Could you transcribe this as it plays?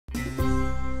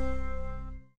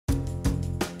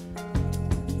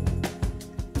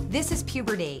This is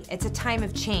puberty. It's a time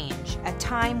of change, a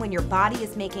time when your body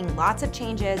is making lots of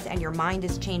changes and your mind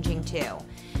is changing too.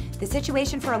 The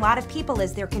situation for a lot of people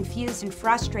is they're confused and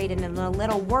frustrated and a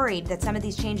little worried that some of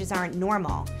these changes aren't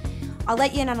normal. I'll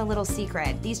let you in on a little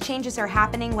secret. These changes are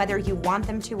happening whether you want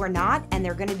them to or not, and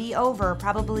they're gonna be over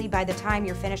probably by the time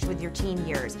you're finished with your teen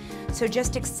years. So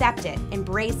just accept it,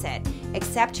 embrace it,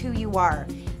 accept who you are.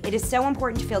 It is so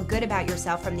important to feel good about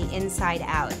yourself from the inside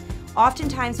out.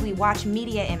 Oftentimes we watch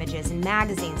media images and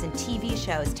magazines and TV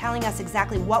shows telling us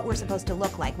exactly what we're supposed to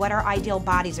look like, what our ideal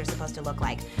bodies are supposed to look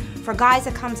like. For guys,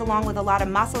 it comes along with a lot of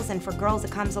muscles, and for girls,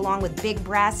 it comes along with big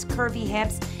breasts, curvy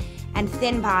hips, and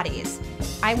thin bodies.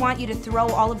 I want you to throw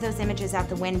all of those images out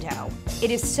the window. It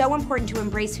is so important to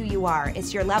embrace who you are.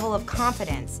 It's your level of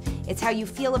confidence. It's how you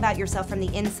feel about yourself from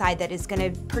the inside that is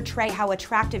going to portray how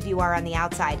attractive you are on the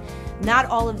outside. Not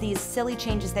all of these silly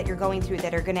changes that you're going through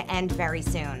that are going to end very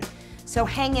soon. So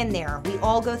hang in there. We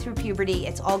all go through puberty.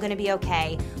 It's all going to be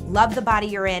okay. Love the body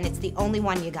you're in. It's the only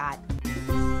one you got.